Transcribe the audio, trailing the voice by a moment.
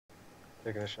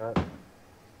Taking a shot.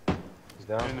 He's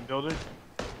down. In the building?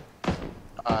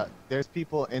 There's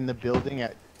people in the building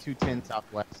at 210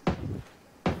 Southwest.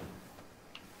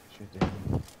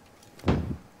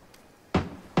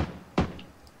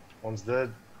 One's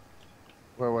dead.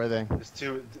 Where were they? There's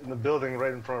two in the building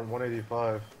right in front of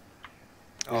 185.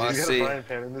 Oh, I He's see. got a frying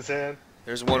pan in his hand.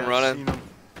 There's one Yeah, running.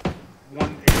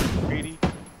 180.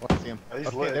 Oh, I see him. Oh, he's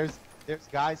Okay, lit. there's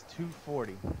guys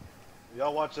 240.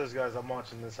 Y'all watch those guys. I'm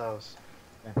watching this house.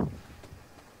 Okay.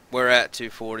 We're at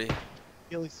 240.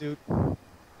 Ghillie suit.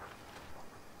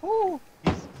 Ooh,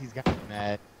 he's got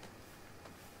mad.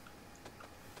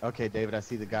 Okay, David, I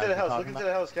see the guy. Look into the house. Look into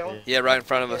the house, Calvin. Yeah, right in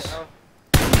front of us. Yeah,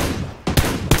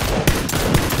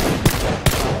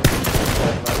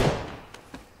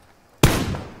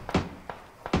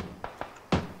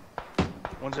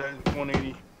 One's at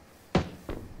 180.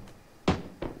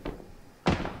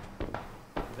 I'm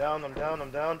down. I'm down.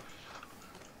 I'm down.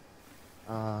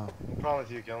 Uh, No problem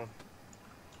with you, Kellen.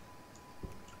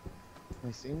 can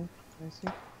you see me? Can you see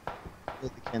me? They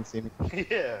can't see me.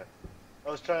 Yeah. I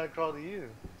was trying to crawl to you.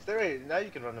 Stay right. Now you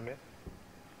can run to me.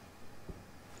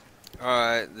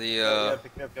 Alright, Yeah,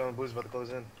 pick me up, Kellen. Blue's about to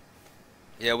close in.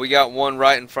 yeah, we got one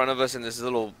right in front of us in this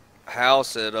little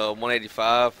house at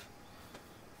 185.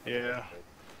 Yeah.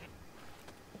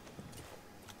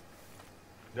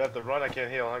 You have to run. I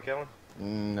can't heal, huh, Kellen?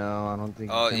 No, I don't think.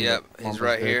 Oh, he can, yep, but he's almost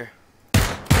right dead. here.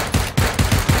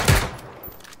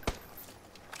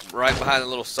 Right behind the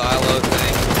little silo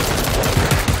thing.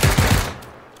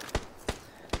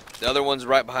 The other one's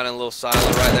right behind a little silo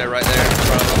right there in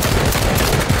front of him.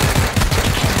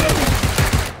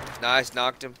 Nice,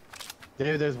 knocked him.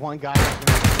 Dude, there's one guy.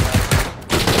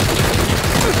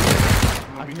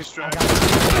 I'm gonna be distracted.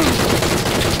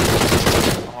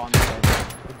 Oh, I'm dead.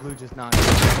 The blue just knocked me.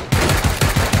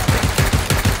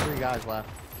 3 guys left.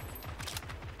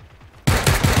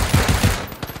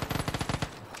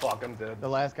 Fuck, I'm dead. The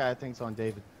last guy I think's on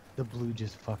David. The blue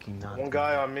just fucking knocked One me.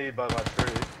 guy on me by my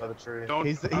tree. By the tree. Don't-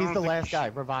 He's I the don't think last you should- guy.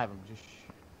 Revive him. Just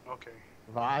Okay.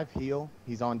 revive, heal.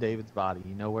 He's on David's body.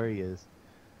 You know where he is.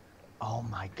 Oh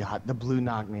my god, the blue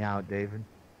knocked me out, David.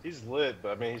 He's lit,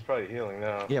 but I mean, he's probably healing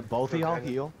now. Yeah, both of y'all Okay.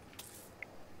 heal.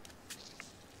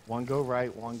 One go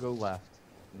right, one go left.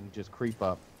 And just creep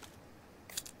up.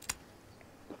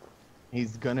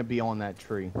 He's gonna be on that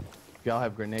tree. If y'all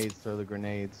have grenades, throw the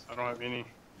grenades. I don't have any.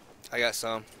 I got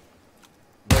some.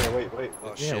 Wait. Oh,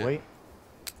 Yeah, shit. wait.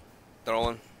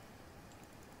 Throwing.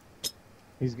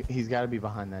 He's got to be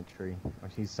behind that tree. Or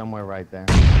he's somewhere right there.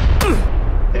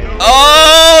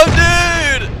 Oh,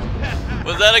 dude!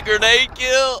 Was that a grenade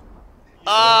kill?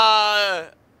 Ah,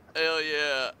 hell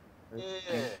yeah.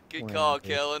 Good call,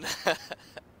 Kellen.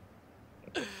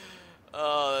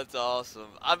 Oh, that's awesome.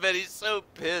 I bet he's so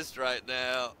pissed right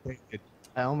now.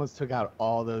 I almost took out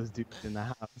all those dudes in the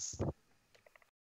house.